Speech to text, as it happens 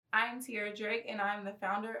I'm Tiara Drake, and I'm the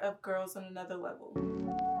founder of Girls on Another Level.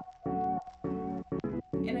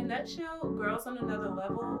 In a nutshell, Girls on Another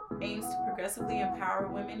Level aims to progressively empower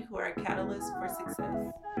women who are catalysts for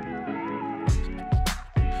success.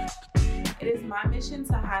 It is my mission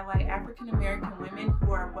to highlight African American women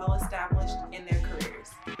who are well established in their careers.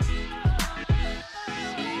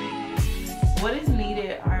 What is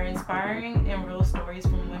needed are inspiring and real stories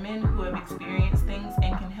from women who have experienced things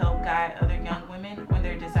and can help guide other young women on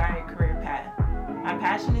their desired career path. My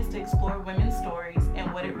passion is to explore women's stories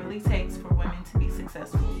and what it really takes for women to be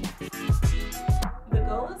successful. The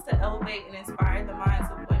goal is to elevate and inspire the minds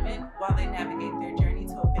of women while they navigate their journey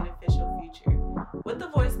to a beneficial future. With the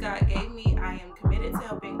voice God gave me, I am committed to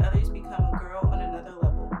helping others become a girl on another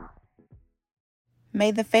level.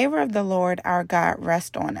 May the favor of the Lord our God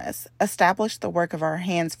rest on us. Establish the work of our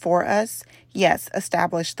hands for us. Yes,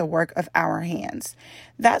 establish the work of our hands.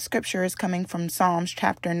 That scripture is coming from Psalms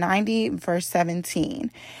chapter 90, verse 17.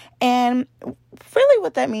 And really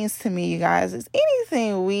what that means to me, you guys, is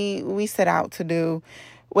anything we set out to do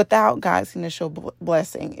without God's initial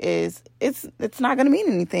blessing it's not going to mean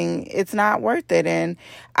anything. It's not worth it. And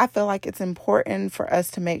I feel like it's important for us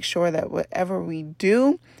to make sure that whatever we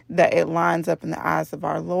do, that it lines up in the eyes of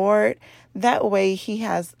our Lord. That way he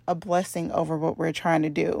has a blessing over what we're trying to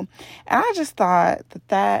do. And I just thought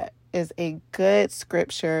that is a good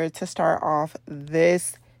scripture to start off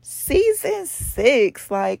this season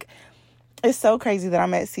 6. Like, it's so crazy that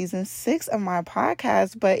I'm at season 6 of my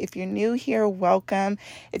podcast, but if you're new here, welcome.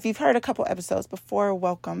 If you've heard a couple episodes before,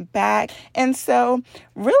 welcome back. And so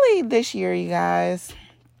really this year, you guys,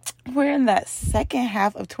 we're in that second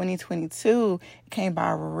half of 2022. It came by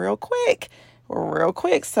real quick.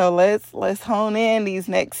 So let's hone in these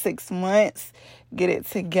next 6 months, get it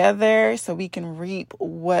together so we can reap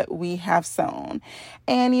what we have sown.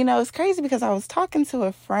 And, it's crazy because I was talking to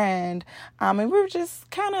a friend, and we were just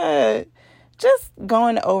kind of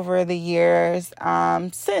going over the years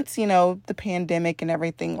since, the pandemic and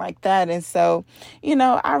everything like that. And so,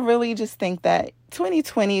 I really just think that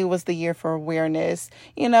 2020 was the year for awareness,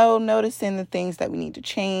 noticing the things that we need to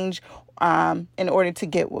change in order to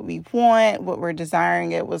get what we want, what we're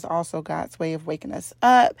desiring. It was also God's way of waking us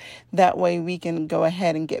up. That way we can go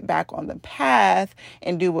ahead and get back on the path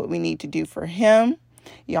and do what we need to do for him.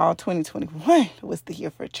 Y'all, 2021 was the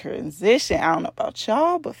year for transition. I don't know about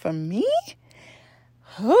y'all, but for me,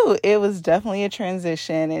 it was definitely a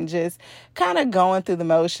transition and just kind of going through the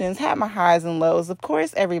motions, had my highs and lows. Of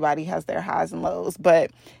course, everybody has their highs and lows.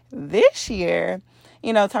 But this year,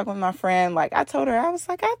 talking with my friend, I told her, I was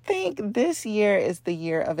like, I think this year is the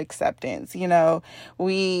year of acceptance.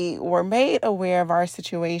 We were made aware of our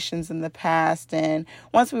situations in the past. And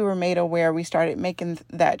once we were made aware, we started making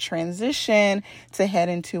that transition to head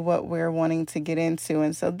into what we're wanting to get into.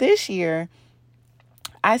 And so this year,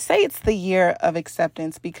 I say it's the year of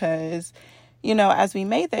acceptance because, as we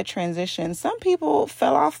made that transition, some people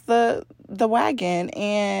fell off the wagon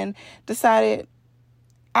and decided,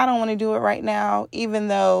 I don't want to do it right now, even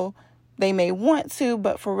though they may want to,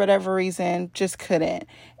 but for whatever reason, just couldn't.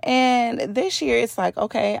 And this year, it's like,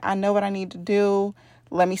 okay, I know what I need to do.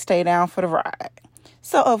 Let me stay down for the ride.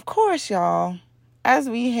 So, of course, y'all, as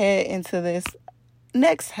we head into this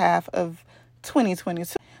next half of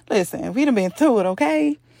 2022, listen, we done been through it,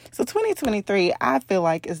 okay? So 2023, I feel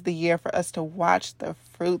like, is the year for us to watch the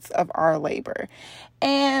fruits of our labor.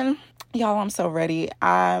 And y'all, I'm so ready.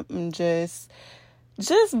 I'm just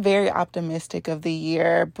very optimistic of the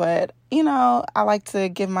year. But, I like to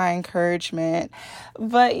give my encouragement.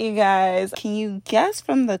 But you guys, can you guess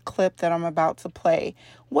from the clip that I'm about to play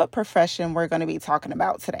what profession we're going to be talking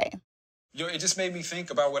about today? It just made me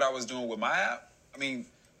think about what I was doing with my app. I mean,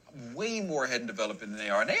 I'm way more ahead in developing than they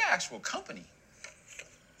are. And they're an actual company.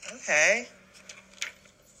 Okay.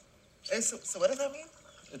 And so what does that mean?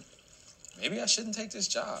 Maybe I shouldn't take this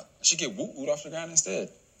job. I should get Woot Woot off the ground instead.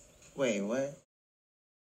 Wait, what?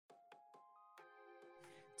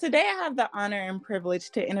 Today, I have the honor and privilege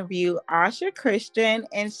to interview Asha Christian,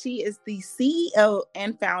 and she is the CEO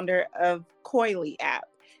and founder of Koili app.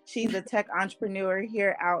 She's a tech entrepreneur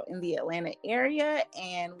here out in the Atlanta area.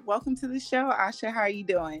 And welcome to the show, Asha. How are you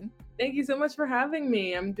doing? Thank you so much for having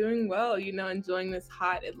me. I'm doing well, enjoying this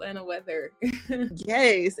hot Atlanta weather.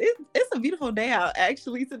 Yes, it's a beautiful day out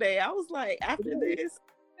actually today. I was like, after this,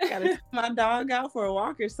 I gotta take my dog out for a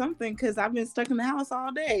walk or something because I've been stuck in the house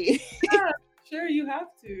all day. Yeah, sure, you have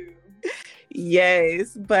to.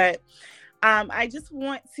 Yes, but I just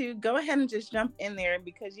want to go ahead and just jump in there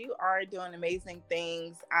because you are doing amazing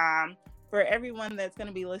things. For everyone that's going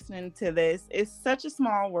to be listening to this, it's such a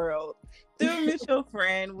small world. Through a mutual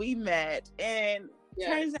friend, we met, and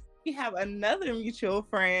turns out we have another mutual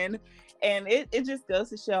friend, and it just goes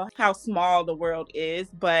to show how small the world is.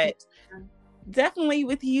 But definitely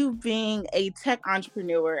with you being a tech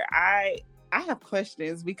entrepreneur, I have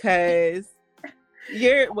questions because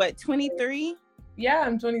you're what, 23? Yeah,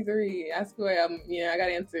 I'm 23. Ask away. I got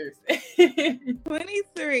answers.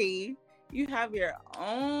 23. You have your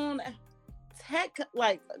own tech,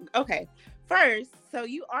 like, okay. First, so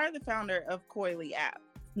you are the founder of Coily app.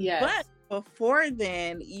 Yes. But before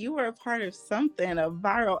then, you were a part of something, a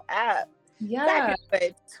viral app. Yeah. Back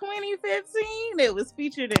in 2015, it was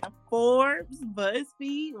featured in Forbes,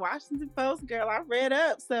 BuzzFeed, Washington Post. Girl, I read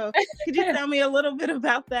up. So could you tell me a little bit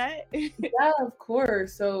about that? Yeah, of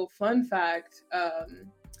course. So fun fact,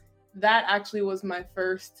 that actually was my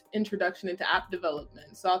first introduction into app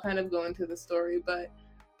development. So I'll kind of go into the story. But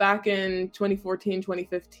back in 2014,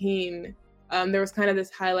 2015, there was kind of this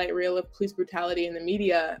highlight reel of police brutality in the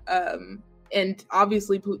media. And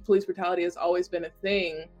obviously police brutality has always been a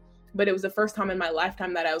thing. But it was the first time in my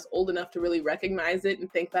lifetime that I was old enough to really recognize it and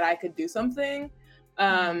think that I could do something.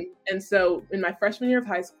 And so in my freshman year of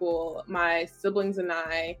high school, my siblings and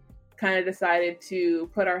I kind of decided to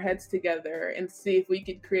put our heads together and see if we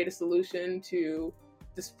could create a solution to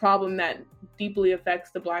this problem that deeply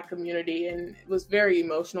affects the Black community. And it was very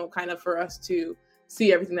emotional kind of for us to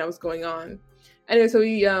see everything that was going on. Anyway, so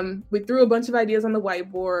we threw a bunch of ideas on the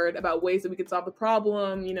whiteboard about ways that we could solve the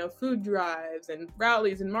problem, food drives and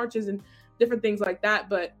rallies and marches and different things like that.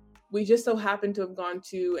 But we just so happened to have gone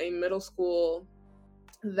to a middle school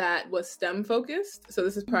that was STEM focused. So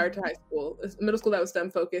this is prior to high school, a middle school that was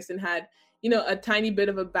STEM focused and had, a tiny bit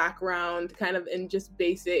of a background kind of in just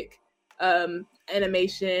basic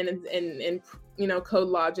animation and code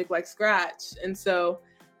logic like Scratch. And so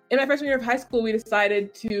in my freshman year of high school, we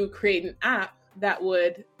decided to create an app that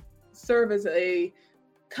would serve as a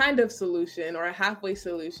kind of solution or a halfway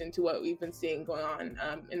solution to what we've been seeing going on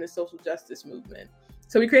in the social justice movement.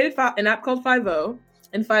 So we created an app called 5-0,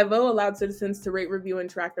 and 5-0 allowed citizens to rate, review, and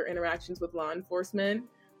track their interactions with law enforcement.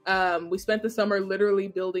 We spent the summer literally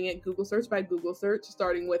building it Google search by Google search,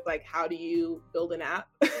 starting with like, how do you build an app?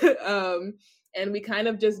 And we kind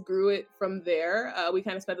of just grew it from there. We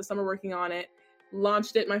kind of spent the summer working on it,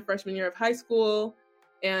 launched it my freshman year of high school,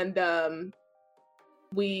 and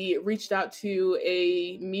we reached out to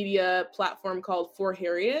a media platform called For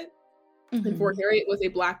Harriet. Mm-hmm. And For Harriet was a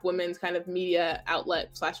Black women's kind of media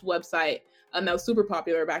outlet / website that was super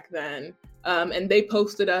popular back then. And they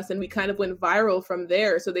posted us and we kind of went viral from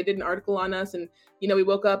there. So they did an article on us and, we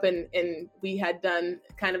woke up and we had done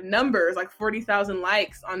kind of numbers, like 40,000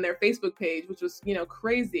 likes on their Facebook page, which was,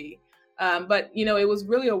 crazy. But it was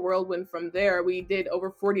really a whirlwind from there. We did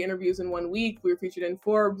over 40 interviews in 1 week. We were featured in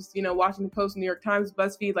Forbes, Washington Post, New York Times,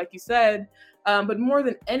 BuzzFeed, like you said. But more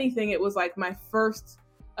than anything, it was like my first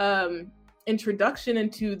introduction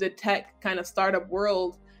into the tech kind of startup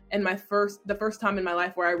world. And the first time in my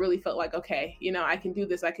life where I really felt like, okay, I can do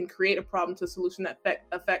this. I can create a problem to a solution that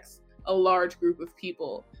affects a large group of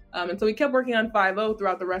people. And so we kept working on 5-0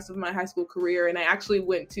 throughout the rest of my high school career. And I actually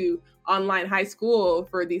went to online high school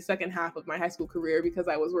for the second half of my high school career because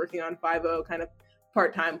I was working on 5-0 kind of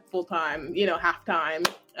part-time, full-time, half-time.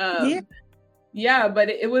 Yeah, but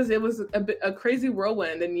it was a crazy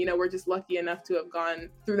whirlwind. And, we're just lucky enough to have gone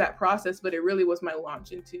through that process. But it really was my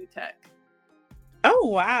launch into tech. Oh,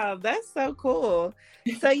 wow. That's so cool.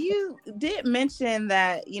 So you did mention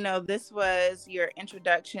that, this was your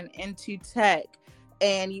introduction into tech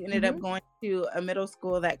and you ended up going to a middle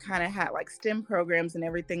school that kind of had like STEM programs and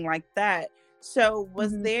everything like that. So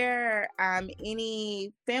was there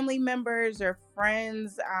any family members or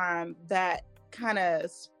friends that kind of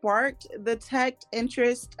sparked the tech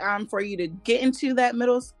interest for you to get into that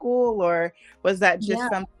middle school, or was that just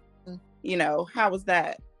something, how was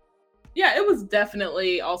that? Yeah, it was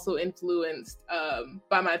definitely also influenced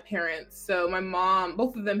by my parents. So my mom,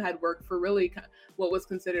 both of them had worked for really what was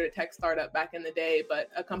considered a tech startup back in the day, but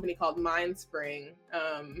a company called MindSpring.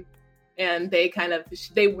 And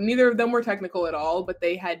neither of them were technical at all, but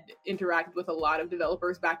they had interacted with a lot of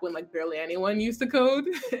developers back when like barely anyone used to code.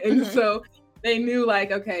 And so they knew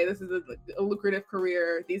like, okay, this is a lucrative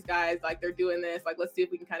career. These guys, like they're doing this, like, let's see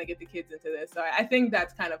if we can kind of get the kids into this. So I think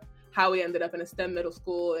that's kind of how we ended up in a STEM middle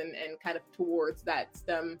school and kind of towards that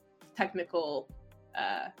STEM technical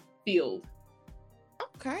field.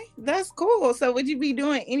 Okay, that's cool. So would you be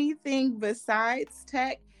doing anything besides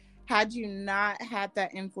tech had you not had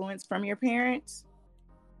that influence from your parents?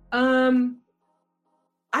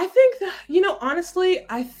 I think that, honestly,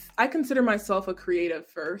 I consider myself a creative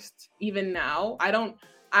first, even now.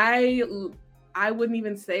 I I wouldn't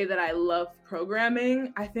even say that I love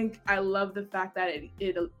programming. I think I love the fact that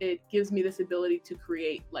it gives me this ability to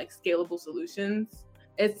create like scalable solutions.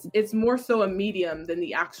 It's more so a medium than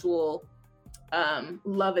the actual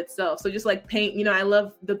love itself. So just like paint, you know, I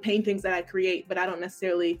love the paintings that I create, but I don't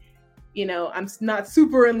necessarily, you know, I'm not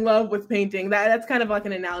super in love with painting. That's kind of like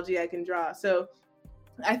an analogy I can draw. So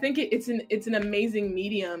I think it's an amazing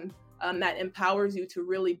medium that empowers you to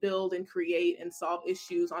really build and create and solve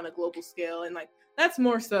issues on a global scale. And like, that's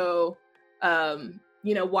more so,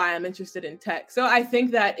 you know, why I'm interested in tech. So I think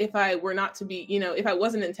that if I were not to be, you know, if I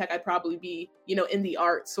wasn't in tech, I'd probably be, you know, in the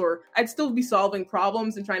arts, or I'd still be solving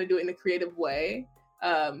problems and trying to do it in a creative way.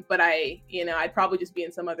 But I'd probably just be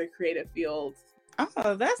in some other creative field.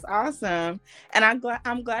 Oh, that's awesome. And I'm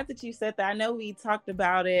glad that you said that. I know we talked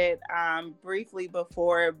about it briefly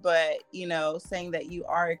before, but, you know, saying that you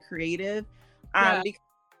are a creative, because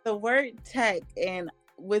the word tech, and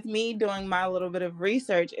with me doing my little bit of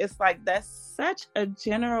research, it's like, that's such a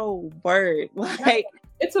general word. Like,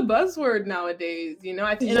 it's a buzzword nowadays, you know.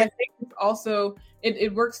 I think it's also,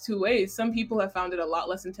 it works two ways. Some people have found it a lot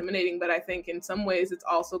less intimidating, but I think in some ways it's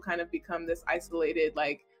also kind of become this isolated,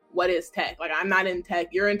 like, what is tech? Like, I'm not in tech,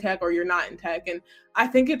 you're in tech, or you're not in tech. And I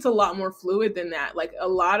think it's a lot more fluid than that. Like, a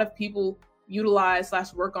lot of people utilize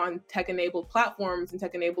 / work on tech-enabled platforms and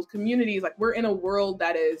tech-enabled communities. Like, we're in a world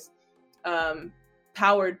that is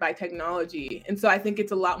powered by technology. And so I think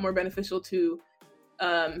it's a lot more beneficial to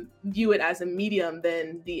view it as a medium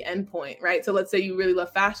than the endpoint, right? So let's say you really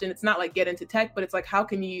love fashion. It's not like get into tech, but it's like, how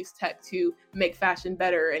can you use tech to make fashion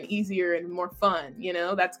better and easier and more fun? You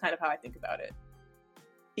know, that's kind of how I think about it.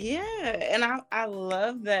 Yeah, and I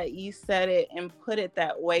love that you said it and put it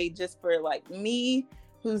that way, just for like me,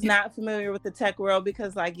 who's not familiar with the tech world,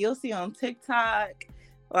 because like you'll see on TikTok,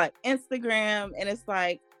 like Instagram, and it's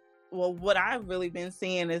like, well, what I've really been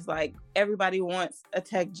seeing is like everybody wants a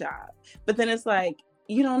tech job, but then it's like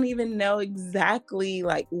you don't even know exactly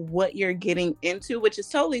like what you're getting into, which is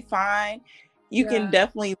totally fine. You can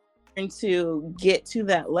definitely learn to get to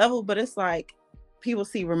that level, but it's like, people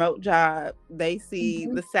see remote job, they see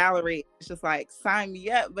the salary, it's just like, sign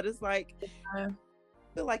me up. But it's like, I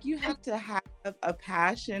feel like you have to have a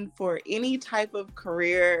passion for any type of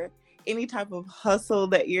career, any type of hustle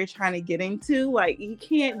that you're trying to get into. Like, you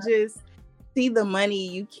can't just see the money,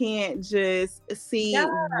 you can't just see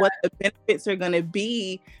what the benefits are going to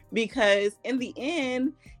be, because in the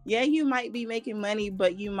end, you might be making money,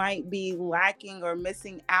 but you might be lacking or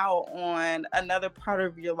missing out on another part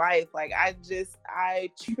of your life. Like, I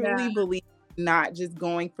truly believe not just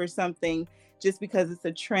going for something just because it's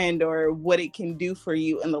a trend or what it can do for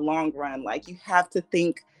you in the long run. Like, you have to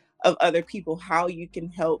think of other people, how you can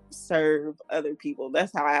help serve other people.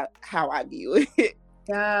 That's how I view it.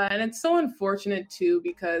 Yeah, and it's so unfortunate too,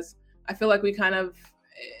 because I feel like we kind of,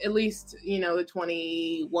 at least, you know, the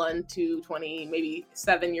 21 to 20, maybe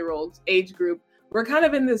 7-year-old age group, we're kind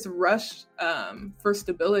of in this rush for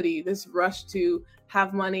stability, this rush to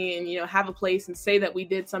have money and, you know, have a place and say that we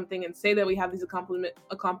did something and say that we have these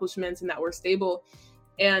accomplishments and that we're stable.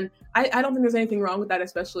 And I don't think there's anything wrong with that,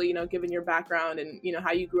 especially, you know, given your background and, you know,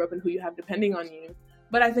 how you grew up and who you have depending on you.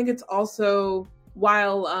 But I think it's also,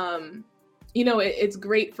 while, you know, it's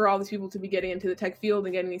great for all these people to be getting into the tech field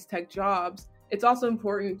and getting these tech jobs, it's also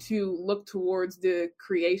important to look towards the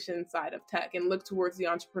creation side of tech and look towards the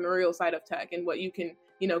entrepreneurial side of tech and what you can,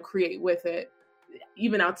 you know, create with it,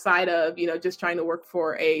 even outside of, you know, just trying to work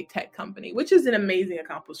for a tech company, which is an amazing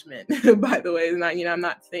accomplishment, by the way. It's not, you know, I'm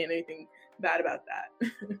not saying anything bad about that.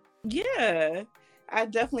 Yeah, I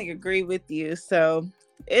definitely agree with you. So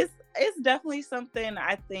it's definitely something,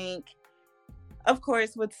 I think, of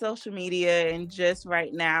course, with social media and just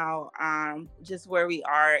right now, just where we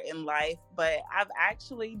are in life. But I've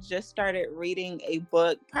actually just started reading a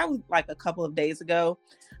book probably like a couple of days ago.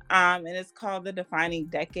 And it's called The Defining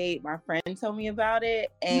Decade. My friend told me about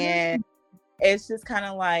it. And it's just kind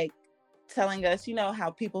of like telling us, you know, how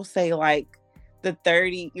people say like your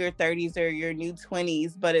 30s are your new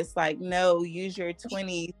 20s. But it's like, no, use your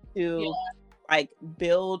 20s to like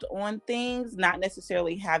build on things, not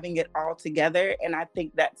necessarily having it all together. And I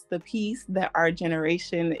think that's the piece that our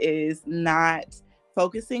generation is not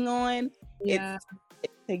focusing on. It's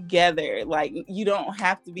together. Like, you don't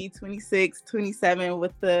have to be 26, 27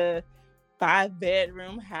 with the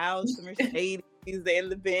 5-bedroom house, the Mercedes and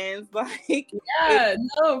the Benz. Like,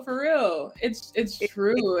 no, for real. It's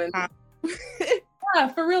true. And yeah,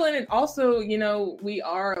 for real. And it also, you know, we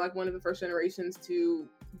are like one of the first generations to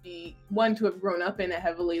have grown up in a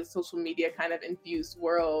heavily social media kind of infused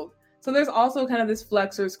world. So there's also kind of this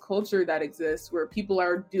flexors culture that exists where people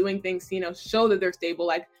are doing things to, you know, show that they're stable,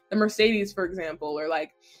 like the Mercedes, for example, or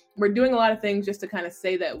like we're doing a lot of things just to kind of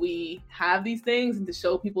say that we have these things and to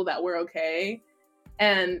show people that we're okay.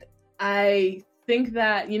 And I think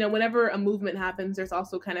that, you know, whenever a movement happens, there's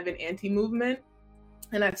also kind of an anti-movement.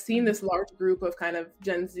 And I've seen this large group of kind of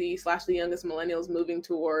Gen Z / the youngest millennials moving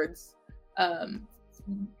towards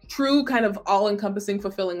true kind of all-encompassing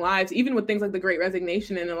fulfilling lives, even with things like the Great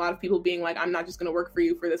Resignation and a lot of people being like, I'm not just going to work for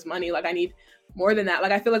you for this money. Like, I need more than that.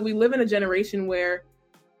 Like, I feel like we live in a generation where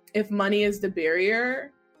if money is the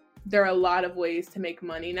barrier, there are a lot of ways to make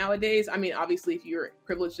money nowadays. I mean, obviously, if you're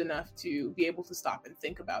privileged enough to be able to stop and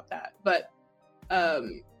think about that, but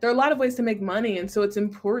there are a lot of ways to make money. And so it's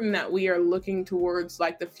important that we are looking towards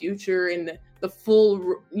like the future and the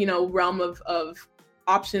full, you know, realm of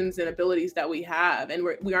options and abilities that we have. And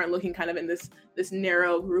we aren't looking kind of in this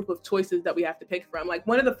narrow group of choices that we have to pick from. Like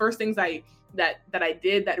one of the first things that I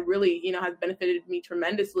did that really, you know, has benefited me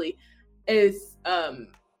tremendously is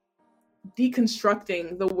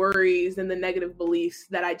deconstructing the worries and the negative beliefs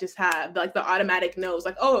that I just have, like the automatic no's,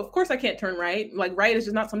 like, oh, of course I can't turn right. Like right is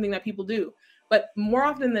just not something that people do. But more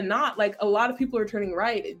often than not, like a lot of people are turning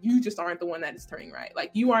right. You just aren't the one that is turning right.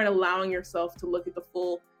 Like you aren't allowing yourself to look at the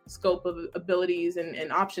full scope of abilities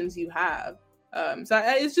and options you have. So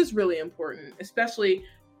it's just really important, especially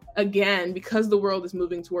again, because the world is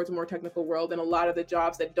moving towards a more technical world and a lot of the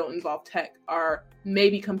jobs that don't involve tech may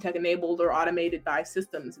become tech enabled or automated by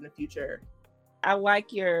systems in the future. I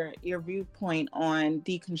like your viewpoint on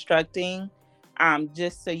deconstructing,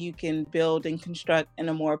 just so you can build and construct in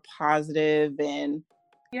a more positive and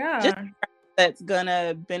just that's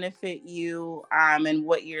gonna benefit you and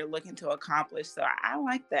what you're looking to accomplish. So I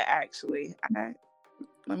like that actually.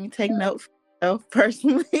 Let me take note for myself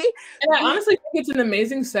personally. And I honestly think it's an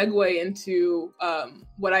amazing segue into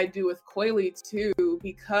what I do with Coily too,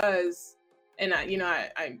 because and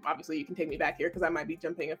I obviously you can take me back here because I might be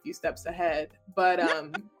jumping a few steps ahead, but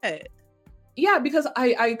yeah, because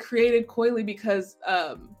I created Coily because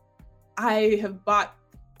I have bought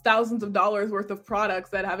thousands of dollars worth of products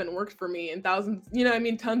that haven't worked for me, and thousands,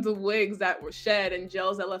 tons of wigs that were shed and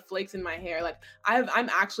gels that left flakes in my hair. Like I'm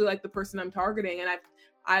actually like the person I'm targeting, and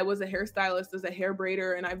I was a hairstylist, as a hair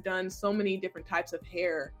braider, and I've done so many different types of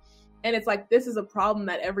hair. And it's like, this is a problem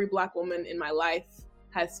that every Black woman in my life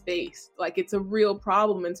has faced. Like it's a real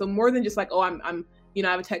problem. And so more than just like, oh, I'm I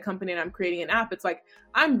have a tech company and I'm creating an app. It's like,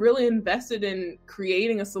 I'm really invested in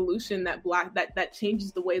creating a solution that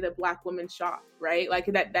changes the way that Black women shop, right? Like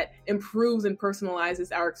that improves and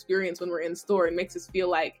personalizes our experience when we're in store and makes us feel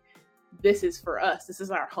like this is for us. This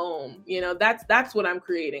is our home. That's what I'm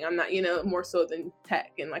creating. I'm not, more so than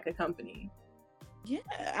tech and like a company. Yeah,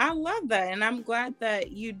 I love that. And I'm glad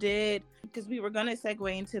that you did, because we were going to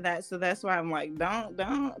segue into that. So that's why I'm like,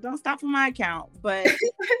 don't stop for my account. But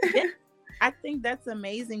yeah, I think that's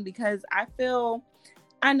amazing because I know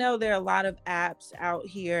there are a lot of apps out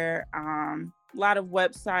here, a lot of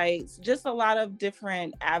websites, just a lot of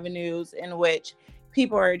different avenues in which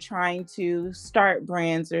people are trying to start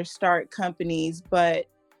brands or start companies, but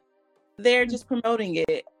they're just promoting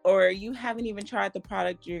it, or you haven't even tried the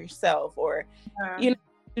product yourself, or you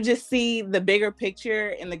just see the bigger picture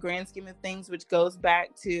in the grand scheme of things, which goes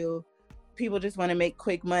back to people just want to make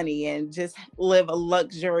quick money and just live a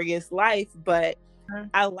luxurious life. But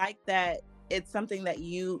I like that it's something that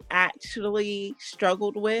you actually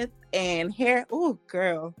struggled with. And hair, I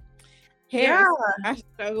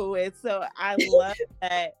struggle with. So I love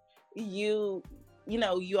that you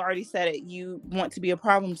already said it, you want to be a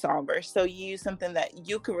problem solver. So you use something that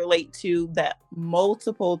you can relate to, that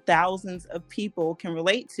multiple thousands of people can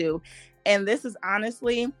relate to. And this is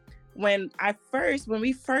honestly, when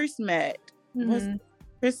we first met,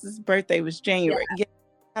 Chris's birthday was January. Yeah,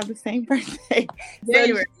 have the same birthday.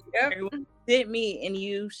 January. So did me, and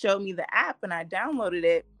you showed me the app, and I downloaded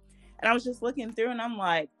it, and I was just looking through, and I'm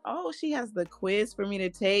like, oh, she has the quiz for me to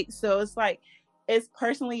take. So it's like, it's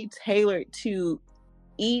personally tailored to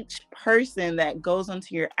each person that goes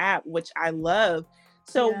onto your app, which I love.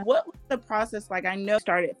 So what was the process like? I know you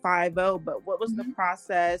started 5.0, but what was the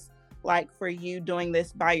process like for you doing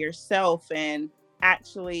this by yourself and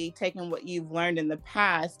actually taking what you've learned in the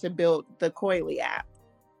past to build the Coily app?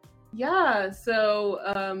 Yeah,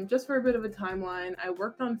 so just for a bit of a timeline, I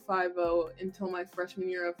worked on 5.0 until my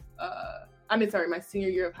my senior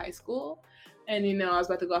year of high school. And, I was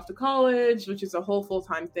about to go off to college, which is a whole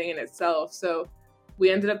full-time thing in itself. So we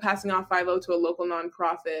ended up passing off 5.0 to a local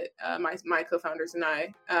nonprofit. My co-founders and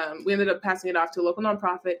I, we ended up passing it off to a local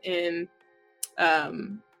nonprofit in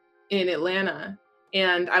Atlanta.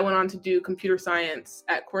 And I went on to do computer science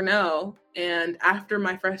at Cornell. And after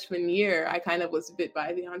my freshman year, I kind of was bit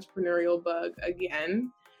by the entrepreneurial bug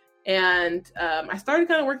again. And I started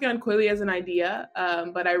kind of working on Coily as an idea,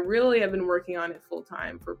 but I really have been working on it full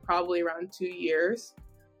time for probably around 2 years.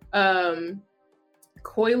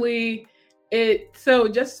 Coily, so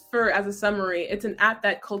just as a summary, it's an app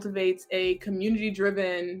that cultivates a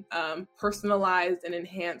community-driven, personalized and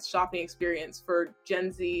enhanced shopping experience for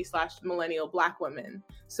Gen Z/millennial Black women.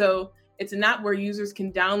 So it's an app where users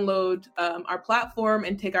can download our platform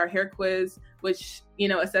and take our hair quiz, which,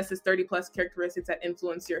 assesses 30 plus characteristics that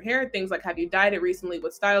influence your hair. Things like, have you dyed it recently?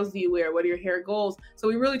 What styles do you wear? What are your hair goals? So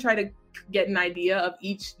we really try to get an idea of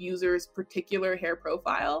each user's particular hair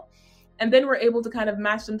profile. And then we're able to kind of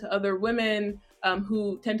match them to other women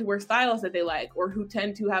who tend to wear styles that they like, or who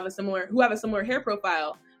tend to have a similar hair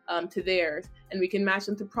profile to theirs. And we can match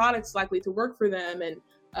them to products likely to work for them,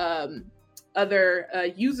 and other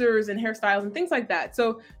users and hairstyles and things like that.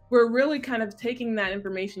 So we're really kind of taking that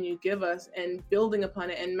information you give us and building upon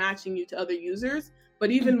it and matching you to other users.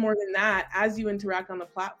 But even more than that, as you interact on the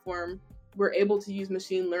platform, we're able to use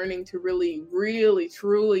machine learning to really, really,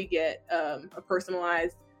 truly get a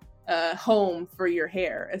personalized home for your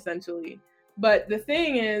hair, essentially. But the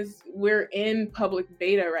thing is, we're in public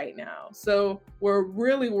beta right now. So we're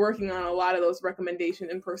really working on a lot of those recommendation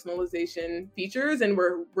and personalization features. And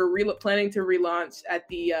we're planning to relaunch at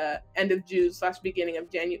the end of June/beginning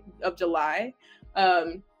of July.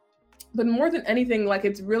 But more than anything, like,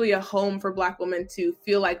 it's really a home for Black women to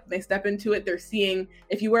feel like they step into it. They're seeing,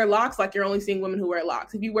 if you wear locks, like, you're only seeing women who wear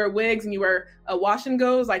locks. If you wear wigs and you wear wash and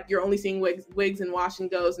goes, like, you're only seeing wigs and wash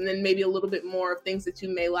and goes, and then maybe a little bit more of things that you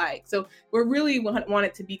may like. So we really want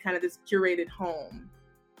it to be kind of this curated home.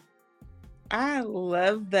 I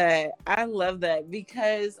love that.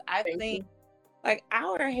 Because I think like,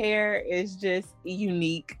 our hair is just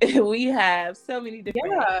unique. We have so many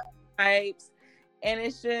different types, and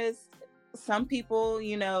it's just, some people,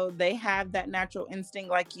 they have that natural instinct,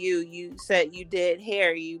 like you said, you did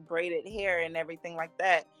hair, you braided hair and everything like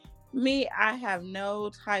that. Me, I have no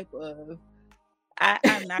type of,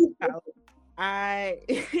 I'm not, my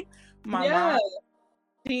mom,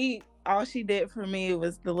 all she did for me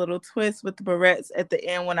was the little twist with the barrettes at the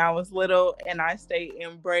end when I was little, and I stayed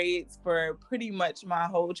in braids for pretty much my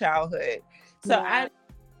whole childhood. So I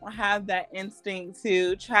don't have that instinct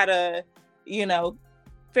to try to,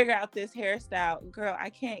 figure out this hairstyle. Girl, I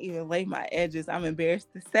can't even lay my edges. I'm embarrassed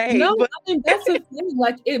to say. No, but I mean, that's the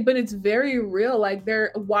thing. But it's very real. Like,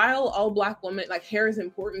 while all Black women, like, hair is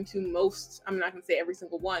important to most, I'm not gonna say every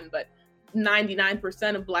single one, but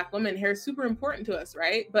 99% of Black women, hair is super important to us,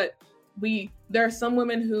 right? But there are some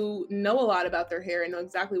women who know a lot about their hair and know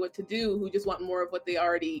exactly what to do, who just want more of what they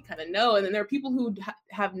already kind of know. And then there are people who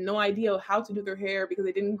have no idea how to do their hair because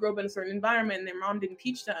they didn't grow up in a certain environment and their mom didn't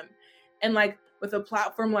teach them. And like, with a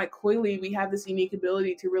platform like Coily, we have this unique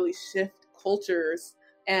ability to really shift cultures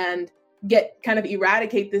and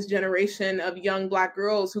eradicate this generation of young Black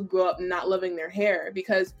girls who grow up not loving their hair.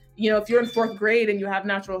 Because, if you're in 4th grade and you have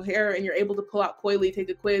natural hair and you're able to pull out Coily, take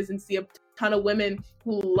a quiz, and see a ton of women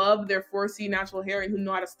who love their 4C natural hair and who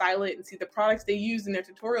know how to style it and see the products they use in their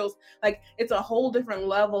tutorials, like, it's a whole different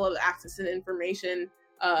level of access and information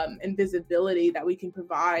and visibility that we can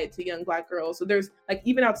provide to young Black girls. So there's, like,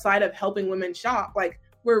 even outside of helping women shop, like,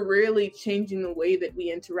 we're really changing the way that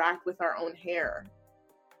we interact with our own hair.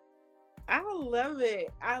 I love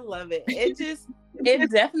it.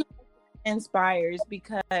 It definitely inspires,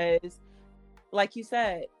 because, like you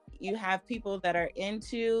said, you have people that are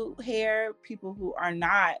into hair, people who are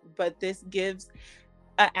not, but this gives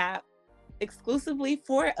an app exclusively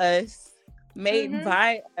for us, made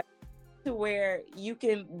by us, to where you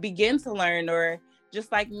can begin to learn. Or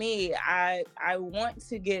just like me, I want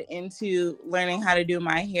to get into learning how to do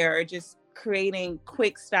my hair, or just creating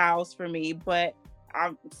quick styles for me, but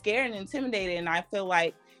I'm scared and intimidated. And I feel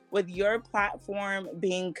like with your platform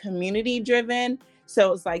being community driven,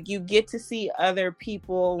 so it's like you get to see other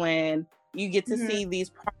people and you get to see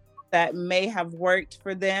these products that may have worked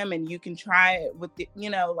for them, and you can try it with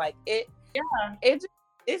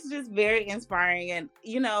it's just very inspiring. And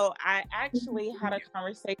I actually had a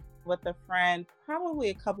conversation with a friend probably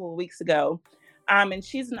a couple of weeks ago, and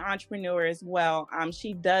she's an entrepreneur as well.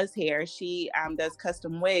 She does hair, she does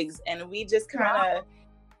custom wigs, and we just kind of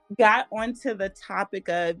got onto the topic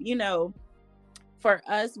of, for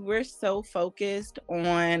us, we're so focused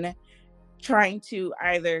on trying to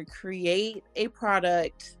either create a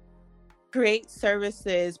product, create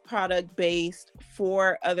services, product-based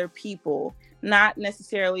for other people, not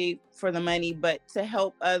necessarily for the money, but to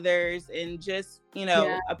help others, and just,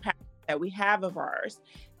 a passion that we have of ours,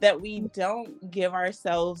 that we don't give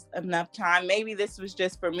ourselves enough time. Maybe this was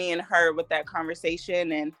just for me and her with that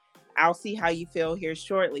conversation, and I'll see how you feel here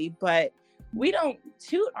shortly, but we don't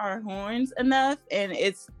toot our horns enough, and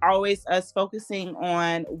it's always us focusing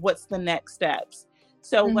on what's the next steps.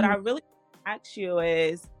 So what I really ask you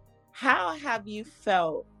is, how have you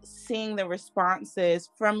felt seeing the responses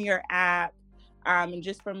from your app, and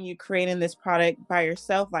just from you creating this product by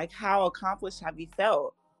yourself? Like, how accomplished have you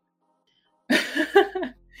felt?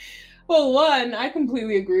 Well, one, I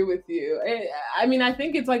completely agree with you. I mean, I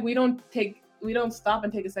think it's like we don't stop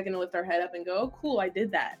and take a second to lift our head up and go, oh, cool, I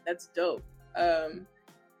did that. That's dope.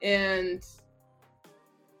 And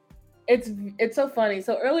it's so funny.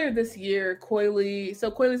 So earlier this year,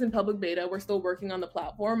 Koily's in public beta. We're still working on the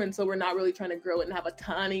platform, and so we're not really trying to grow it and have a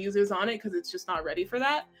ton of users on it because it's just not ready for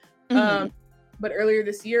that. But earlier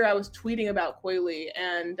this year, I was tweeting about Koily,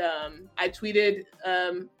 and I tweeted,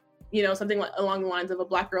 something along the lines of a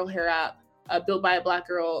Black girl hair app built by a Black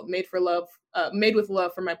girl, made with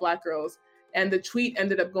love for my Black girls. And the tweet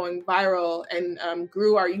ended up going viral and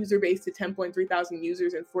grew our user base to 10.3 thousand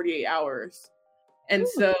users in 48 hours. And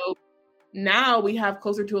so now we have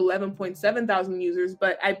closer to 11.7 thousand users.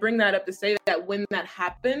 But I bring that up to say that when that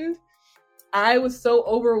happened, I was so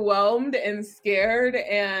overwhelmed and scared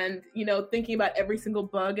and, thinking about every single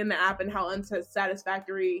bug in the app and how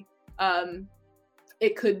unsatisfactory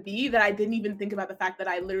it could be, that I didn't even think about the fact that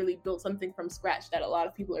I literally built something from scratch that a lot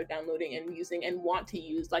of people are downloading and using and want to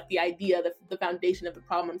use. Like the idea, the foundation of the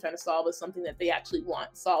problem I'm trying to solve is something that they actually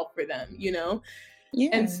want solved for them, Yeah.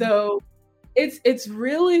 And so it's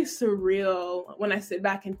really surreal when I sit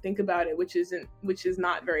back and think about it, which is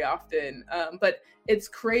not very often. But it's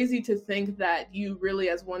crazy to think that you really,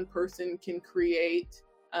 as one person, can create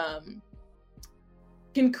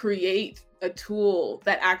a tool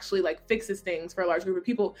that actually like fixes things for a large group of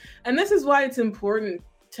people. And this is why it's important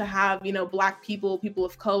to have, Black people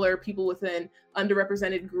of color, people within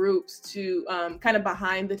underrepresented groups to kind of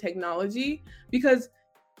behind the technology, because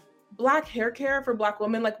Black hair care for Black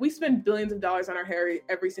women, like we spend billions of dollars on our hair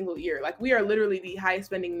every single year. Like we are literally the highest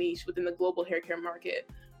spending niche within the global hair care market,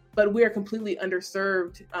 but we are completely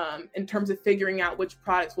underserved in terms of figuring out which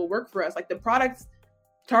products will work for us. Like the products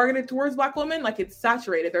targeted towards Black women, like it's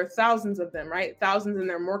saturated. There are thousands of them, right? Thousands, and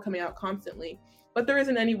there are more coming out constantly. But there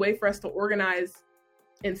isn't any way for us to organize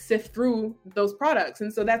and sift through those products.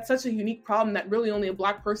 And so that's such a unique problem that really only a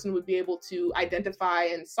Black person would be able to identify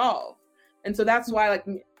and solve. And so that's why, like,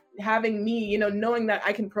 having me, knowing that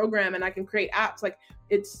I can program and I can create apps, like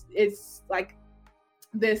it's like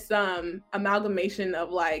this amalgamation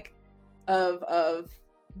of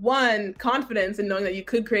one, confidence in knowing that you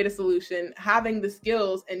could create a solution, having the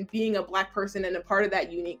skills, and being a Black person and a part of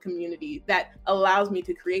that unique community that allows me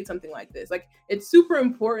to create something like this. Like it's super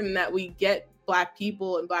important that we get Black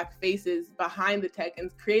people and Black faces behind the tech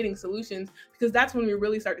and creating solutions, because that's when we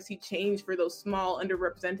really start to see change for those small,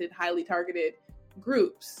 underrepresented, highly targeted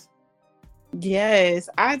groups. Yes,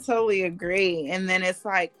 I totally agree. And then it's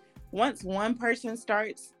like, once one person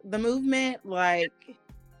starts the movement, like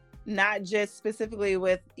not just specifically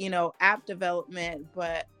with, app development,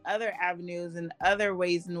 but other avenues and other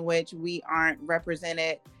ways in which we aren't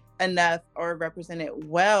represented enough or represented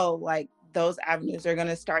well, like those avenues are going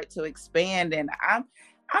to start to expand. And I'm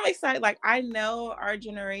excited. Like I know our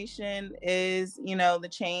generation is, the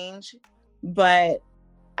change, but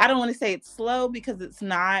I don't want to say it's slow, because it's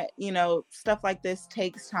not. Stuff like this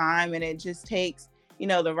takes time, and it just takes,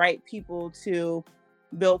 the right people to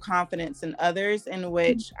build confidence in others, in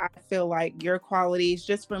which I feel like your qualities,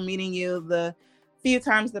 just from meeting you the few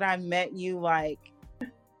times that I've met you, like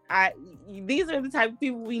these are the type of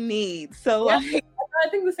people we need. So yeah, like I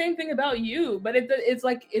think the same thing about you, but it's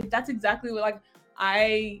like that's exactly what, like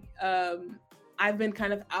I've been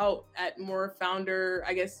kind of out at more founder,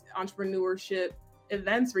 I guess, entrepreneurship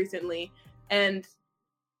events recently, and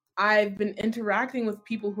I've been interacting with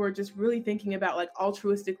people who are just really thinking about like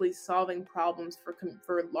altruistically solving problems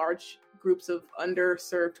for large groups of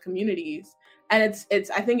underserved communities. And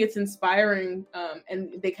I think it's inspiring,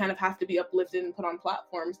 and they kind of have to be uplifted and put on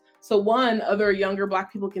platforms. So one, other younger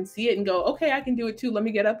Black people can see it and go, okay, I can do it too. Let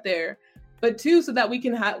me get up there. But two, so that we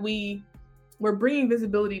can we're bringing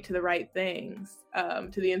visibility to the right things,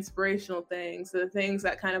 to the inspirational things, to the things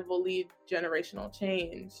that kind of will lead generational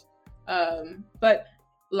change. But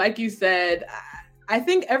like you said, I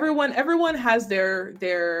think everyone has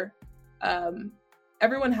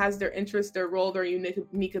everyone has their interests, their role, their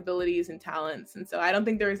unique abilities and talents. And so I don't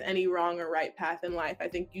think there is any wrong or right path in life. I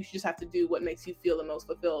think you just have to do what makes you feel the most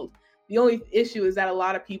fulfilled, The only issue is that a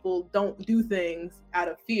lot of people don't do things out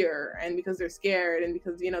of fear and because they're scared and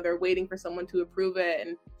because, they're waiting for someone to approve it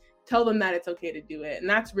and tell them that it's okay to do it. And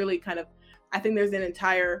that's really kind of, I think there's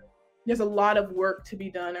a lot of work to be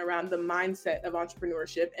done around the mindset of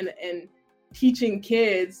entrepreneurship and teaching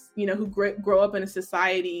kids, who grow up in a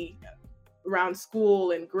society around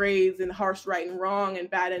school and grades and harsh right and wrong and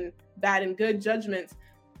bad and good judgments.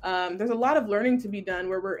 There's a lot of learning to be done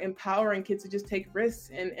where we're empowering kids to just take risks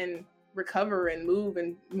and recover and move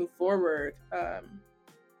forward.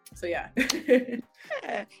 So yeah.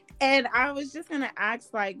 Yeah. And I was just gonna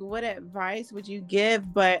ask, like, what advice would you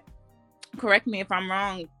give? But correct me if I'm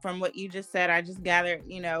wrong. From what you just said, I just gathered,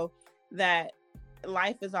 that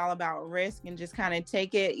life is all about risk and just kind of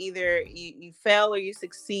take it. Either you fail or you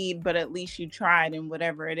succeed, but at least you tried, and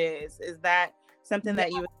whatever it is that something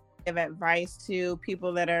that you would give advice to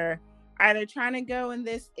people that are either trying to go in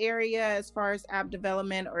this area as far as app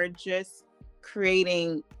development or just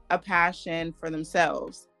creating a passion for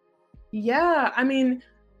themselves? Yeah, I mean,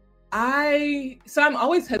 I'm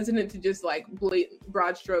always hesitant to just like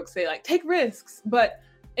broad strokes say like take risks, but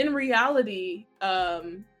in reality,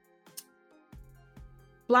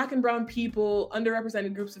 Black and brown people,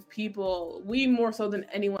 underrepresented groups of people, we more so than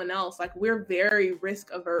anyone else, like we're very risk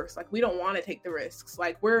averse. Like we don't want to take the risks.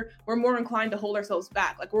 Like we're more inclined to hold ourselves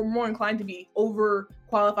back. Like we're more inclined to be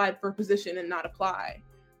overqualified for a position and not apply.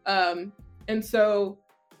 And so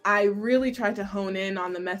I really tried to hone in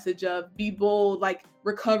on the message of be bold, like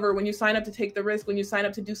recover. When you sign up to take the risk, when you sign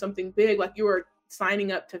up to do something big, like you are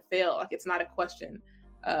signing up to fail. Like it's not a question.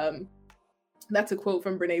 That's a quote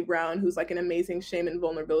from Brene Brown, who's like an amazing shame and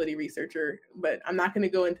vulnerability researcher, but I'm not going to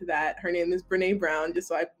go into that. Her name is Brene Brown, just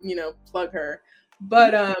so I, plug her.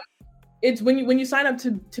 But it's when you sign up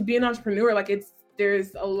to be an entrepreneur, like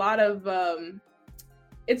there's a lot of,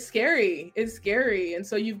 it's scary. It's scary. And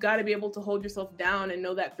so you've got to be able to hold yourself down and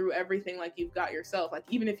know that through everything, like you've got yourself. Like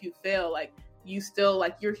even if you fail, like you still,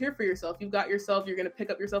 like you're here for yourself. You've got yourself. You're going to pick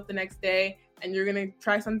up yourself the next day and you're going to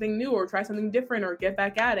try something new or try something different or get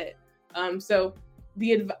back at it. So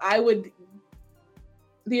the advice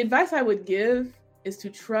I would give is to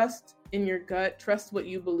trust in your gut, trust what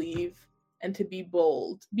you believe, and to be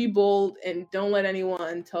bold. Be bold and don't let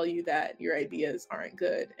anyone tell you that your ideas aren't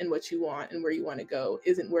good and what you want and where you want to go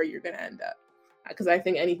isn't where you're going to end up. Because I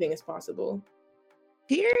think anything is possible.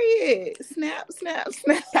 Period. Snap, snap,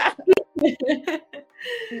 snap.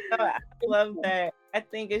 I love that. I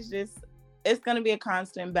think it's going to be a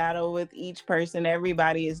constant battle with each person.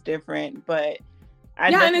 Everybody is different, but I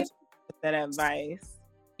definitely get that advice.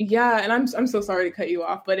 Yeah, and I'm so sorry to cut you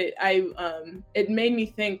off, but it made me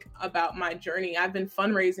think about my journey. I've been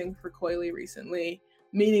fundraising for Coily recently,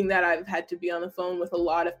 meaning that I've had to be on the phone with a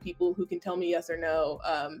lot of people who can tell me yes or no,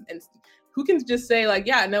 and who can just say like,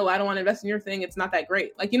 yeah, no, I don't want to invest in your thing. It's not that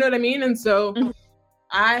great. Like, you know what I mean? And so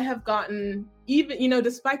I have gotten, even,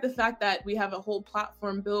 despite the fact that we have a whole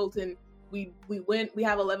platform built and we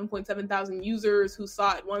have 11.7 thousand users who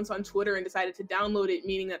saw it once on Twitter and decided to download it,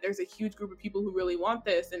 meaning that there's a huge group of people who really want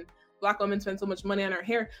this, and Black women spend so much money on our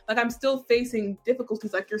hair. Like I'm still facing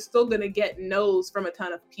difficulties. Like you're still going to get no's from a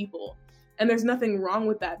ton of people. And there's nothing wrong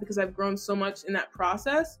with that because I've grown so much in that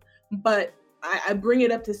process. But I bring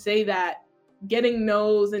it up to say that getting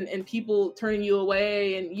no's and people turning you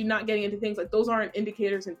away and you not getting into things, like those aren't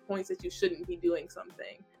indicators and points that you shouldn't be doing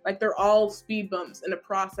something. Like they're all speed bumps in a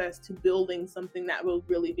process to building something that will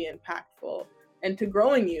really be impactful and to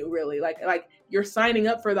growing you really. Like you're signing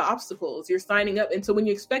up for the obstacles, you're signing up. And so when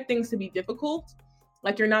you expect things to be difficult,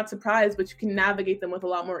 like you're not surprised, but you can navigate them with a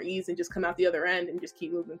lot more ease and just come out the other end and just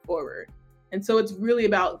keep moving forward. And so it's really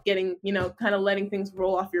about getting, kind of letting things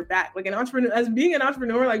roll off your back. Like an entrepreneur, as being an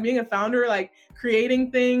entrepreneur, like being a founder, like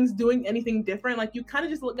creating things, doing anything different, like you kind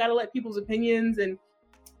of just got to let people's opinions and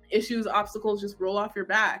issues, obstacles just roll off your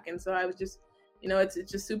back. And so I was just,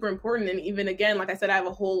 it's just super important. And even again, like I said, I have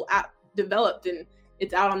a whole app developed and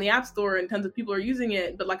it's out on the App Store and tons of people are using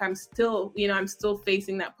it. But like I'm still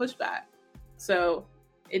facing that pushback. So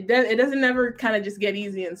it doesn't ever kind of just get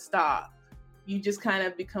easy and stop. You just kind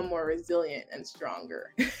of become more resilient and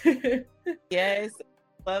stronger. Yes,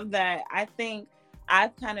 love that. I think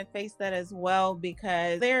I've kind of faced that as well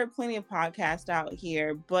because there are plenty of podcasts out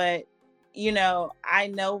here, but I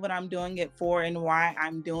know what I'm doing it for and why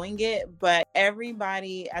I'm doing it, but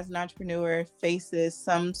everybody as an entrepreneur faces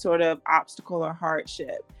some sort of obstacle or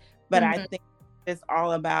hardship. But I think it's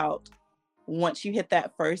all about once you hit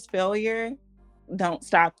that first failure, don't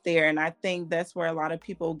stop there. And I think that's where a lot of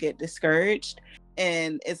people get discouraged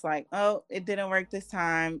and it's like, oh, it didn't work this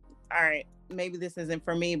time. All right, maybe this isn't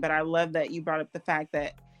for me. But I love that you brought up the fact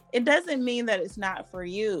that it doesn't mean that it's not for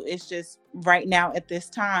you. It's just right now at this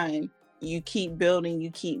time, you keep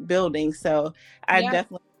building. So I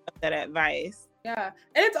definitely love that advice. Yeah.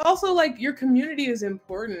 And it's also like your community is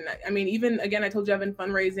important. I mean, even again, I told you I've been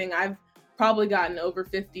fundraising. I've probably gotten over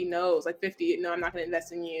 50 no's, like 50, no, I'm not going to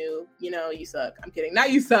invest in you. You know, you suck. I'm kidding.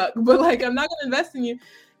 Not you suck, but like, I'm not going to invest in you.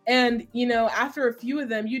 And, you know, after a few of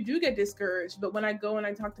them, you do get discouraged. But when I go and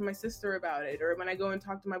I talk to my sister about it, or when I go and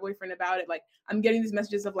talk to my boyfriend about it, like I'm getting these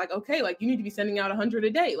messages of like, okay, like you need to be sending out 100 a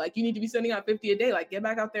day. Like you need to be sending out 50 a day. Like get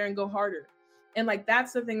back out there and go harder. And like,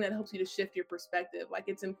 that's the thing that helps you to shift your perspective. Like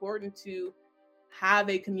it's important to have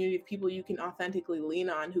a community of people you can authentically lean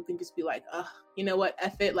on, who can just be like, you know what,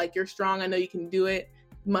 F it. Like you're strong. I know you can do it.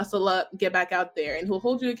 Muscle up, get back out there, and who'll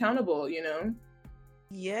hold you accountable, you know?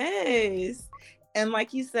 Yes. And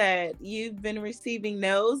like you said, you've been receiving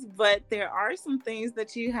no's, but there are some things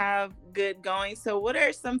that you have good going. So what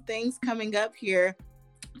are some things coming up here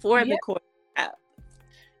for the Coily app?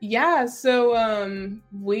 Yeah, so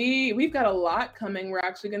we've got a lot coming. We're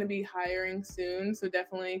actually going to be hiring soon, so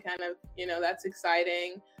definitely kind of, you know, that's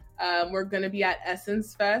exciting. We're going to be at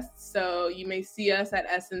Essence Fest, so you may see us at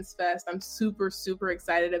Essence Fest. I'm super, super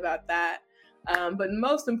excited about that. But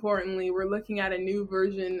most importantly, we're looking at a new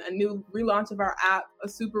version, a new relaunch of our app, a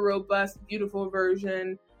super robust, beautiful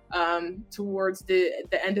version towards the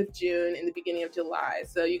end of June and the beginning of July.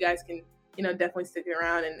 So you guys can, you know, definitely stick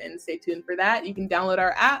around and stay tuned for that. You can download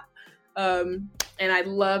our app. And I'd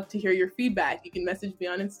love to hear your feedback. You can message me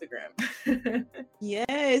on Instagram.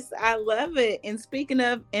 Yes, I love it. And speaking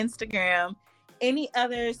of Instagram, any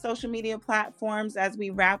other social media platforms as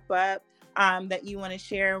we wrap up that you want to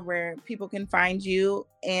share where people can find you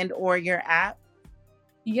and or your app?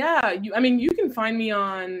 Yeah, you can find me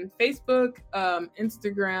on Facebook,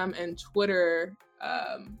 Instagram, and Twitter,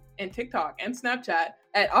 and TikTok and Snapchat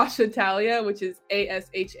at Asha Talia, which is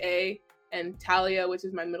ASHA, and Talia, which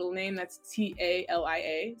is my middle name. That's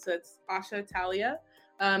TALIA. So it's Asha Talia.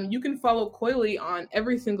 You can follow Coily on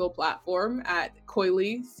every single platform at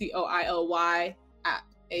Coily, COILY app,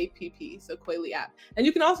 APP. So Coily app. And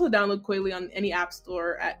you can also download Coily on any app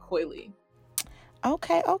store at Coily.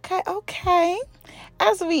 Okay.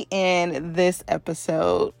 As we end this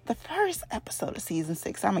episode, the first episode of season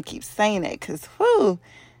 6, I'm going to keep saying it because,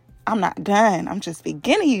 I'm not done. I'm just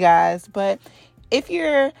beginning, you guys. But if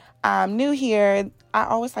you're new here, I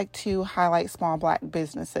always like to highlight small Black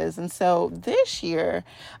businesses. And so this year,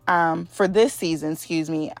 for this season,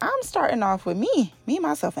 I'm starting off with me,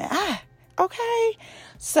 myself, and I. Okay.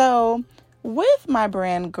 So with my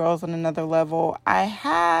brand, Girls on Another Level, I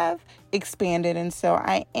have expanded, and so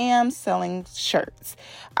I am selling shirts.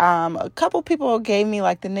 A couple people gave me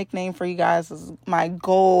like the nickname for you guys is my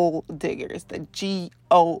gold diggers, the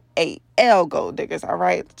GOAL gold diggers. All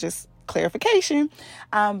right, just clarification.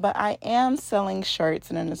 But I am selling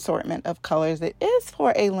shirts in an assortment of colors. It is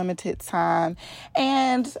for a limited time.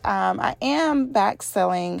 And I am back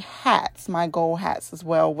selling hats, my gold hats as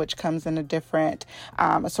well, which comes in a different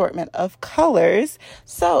assortment of colors.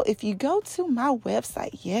 So if you go to my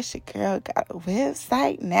website, yes, your girl got a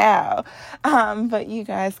website now. But you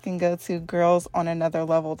guys can go to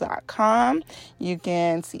girlsonanotherlevel.com. You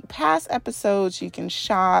can see past episodes, you can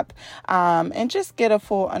shop, and just get a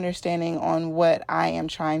full understanding on what I am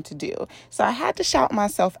trying to do. So I had to shout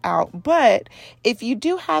myself out. But if you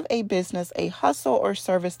do have a business, a hustle or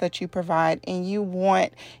service that you provide, and you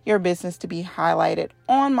want your business to be highlighted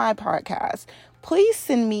on my podcast, please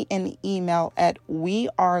send me an email at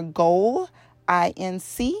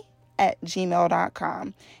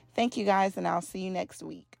wearegoalinc@gmail.com. Thank you guys, and I'll see you next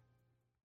week.